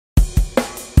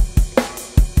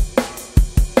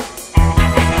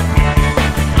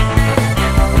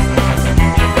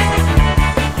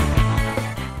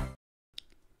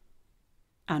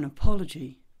an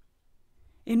apology.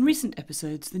 In recent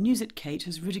episodes, the News at Kate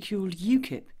has ridiculed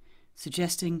UKIP,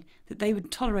 suggesting that they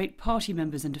would tolerate party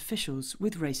members and officials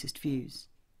with racist views.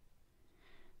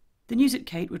 The News at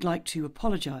Kate would like to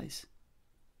apologise.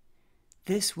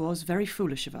 This was very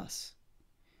foolish of us.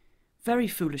 Very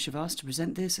foolish of us to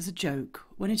present this as a joke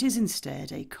when it is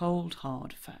instead a cold,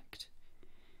 hard fact.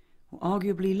 Or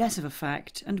arguably less of a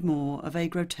fact and more of a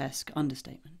grotesque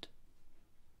understatement.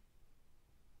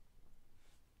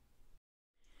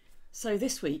 So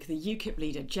this week, the UKIP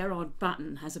leader Gerrard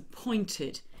Batten has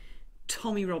appointed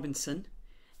Tommy Robinson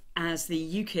as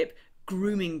the UKIP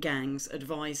grooming gangs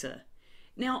advisor.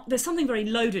 Now, there's something very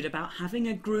loaded about having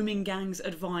a grooming gangs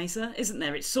advisor, isn't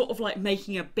there? It's sort of like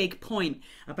making a big point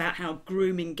about how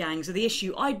grooming gangs are the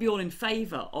issue. I'd be all in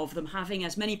favour of them having,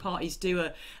 as many parties do,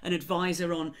 an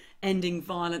advisor on ending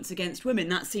violence against women.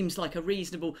 That seems like a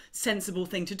reasonable, sensible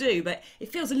thing to do, but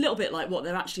it feels a little bit like what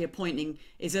they're actually appointing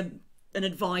is an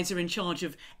advisor in charge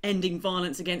of ending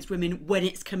violence against women when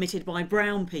it's committed by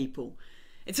brown people.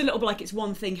 It's a little bit like it's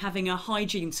one thing having a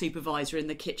hygiene supervisor in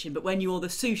the kitchen, but when you're the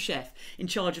sous chef in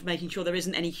charge of making sure there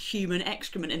isn't any human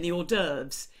excrement in the hors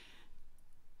d'oeuvres,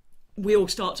 we all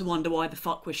start to wonder why the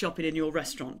fuck we're shopping in your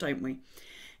restaurant, don't we?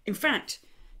 In fact,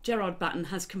 Gerrard Batten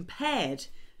has compared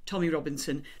Tommy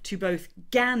Robinson to both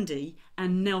Gandhi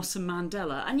and Nelson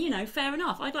Mandela. And, you know, fair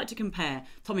enough. I'd like to compare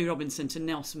Tommy Robinson to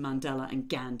Nelson Mandela and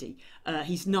Gandhi.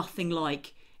 He's nothing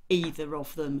like either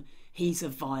of them. He's a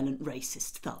violent,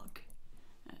 racist thug.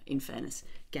 In fairness,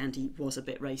 Gandhi was a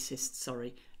bit racist.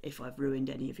 Sorry if I've ruined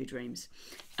any of your dreams.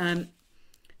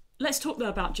 Let's talk though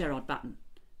about Gerrard Batten.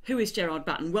 Who is Gerrard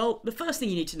Batten? Well, the first thing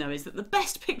you need to know is that the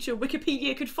best picture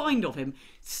Wikipedia could find of him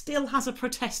still has a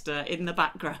protester in the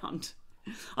background.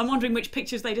 I'm wondering which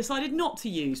pictures they decided not to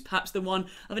use. Perhaps the one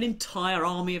of an entire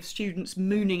army of students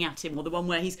mooning at him, or the one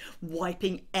where he's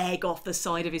wiping egg off the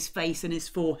side of his face and his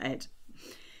forehead.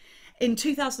 In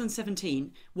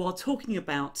 2017, while talking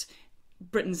about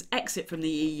Britain's exit from the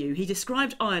EU, he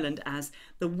described Ireland as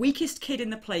the weakest kid in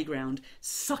the playground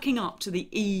sucking up to the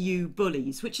EU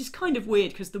bullies, which is kind of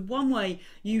weird because the one way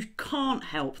you can't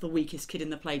help the weakest kid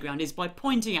in the playground is by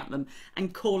pointing at them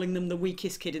and calling them the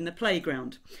weakest kid in the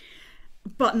playground.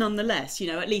 But nonetheless, you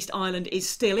know, at least Ireland is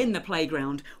still in the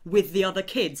playground with the other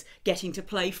kids getting to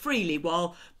play freely,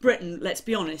 while Britain, let's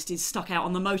be honest, is stuck out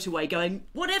on the motorway going,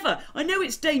 whatever, I know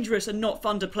it's dangerous and not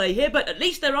fun to play here, but at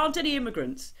least there aren't any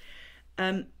immigrants.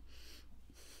 At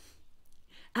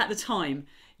the time,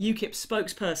 UKIP's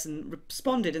spokesperson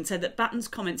responded and said that Batten's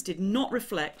comments did not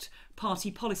reflect party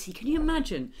policy. Can you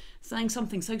imagine saying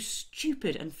something so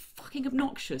stupid and fucking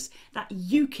obnoxious that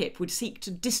UKIP would seek to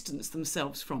distance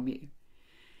themselves from you?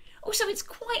 Also, it's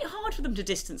quite hard for them to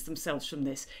distance themselves from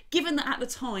this, given that at the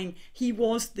time he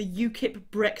was the UKIP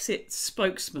Brexit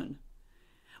spokesman.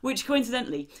 Which,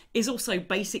 coincidentally, is also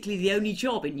basically the only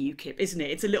job in UKIP, isn't it?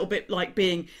 It's a little bit like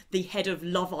being the head of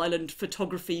Love Island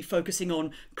photography, focusing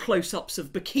on close-ups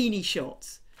of bikini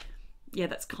shots. Yeah,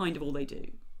 that's kind of all they do.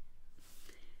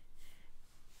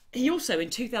 He also, in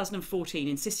 2014,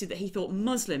 insisted that he thought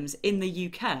Muslims in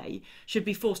the UK should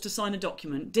be forced to sign a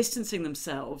document distancing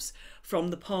themselves from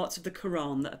the parts of the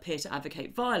Quran that appear to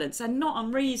advocate violence. And not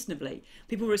unreasonably,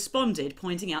 people responded,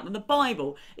 pointing out that the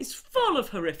Bible is full of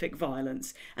horrific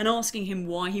violence and asking him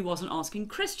why he wasn't asking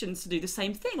Christians to do the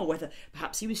same thing, or whether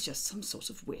perhaps he was just some sort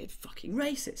of weird fucking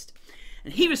racist.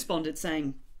 And he responded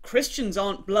saying, Christians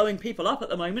aren't blowing people up at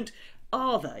the moment,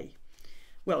 are they?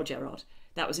 Well, Gerrard,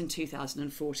 that was in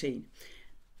 2014.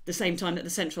 The same time that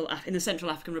in the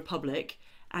Central African Republic,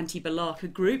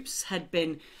 anti-Balaka groups had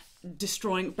been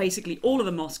destroying basically all of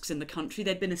the mosques in the country.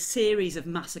 There'd been a series of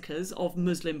massacres of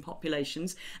Muslim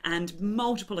populations and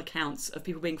multiple accounts of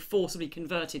people being forcibly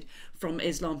converted from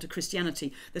Islam to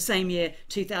Christianity. The same year,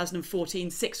 2014,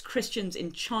 6 Christians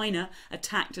in China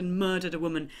attacked and murdered a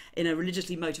woman in a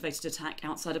religiously motivated attack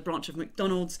outside a branch of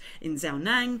McDonald's in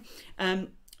Zaonang.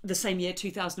 The same year,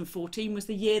 2014, was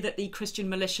the year that the Christian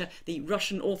militia, the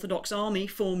Russian Orthodox Army,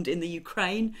 formed in the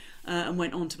Ukraine and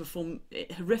went on to perform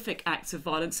horrific acts of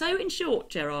violence. So, in short,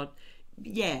 Gerrard,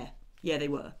 yeah, they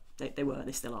were.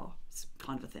 They still are. It's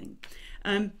kind of a thing.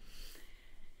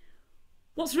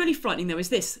 What's really frightening, though, is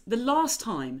this. The last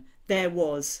time there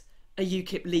was a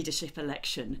UKIP leadership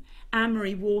election,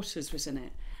 Anne-Marie Waters was in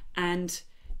it, and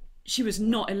she was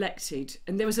not elected.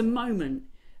 And there was a moment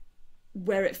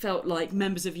where it felt like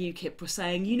members of UKIP were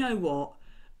saying, you know what,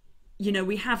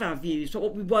 we have our views, but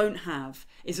what we won't have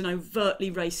is an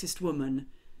overtly racist woman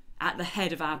at the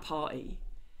head of our party.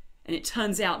 And it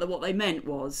turns out that what they meant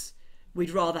was, we'd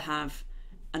rather have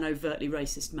an overtly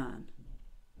racist man.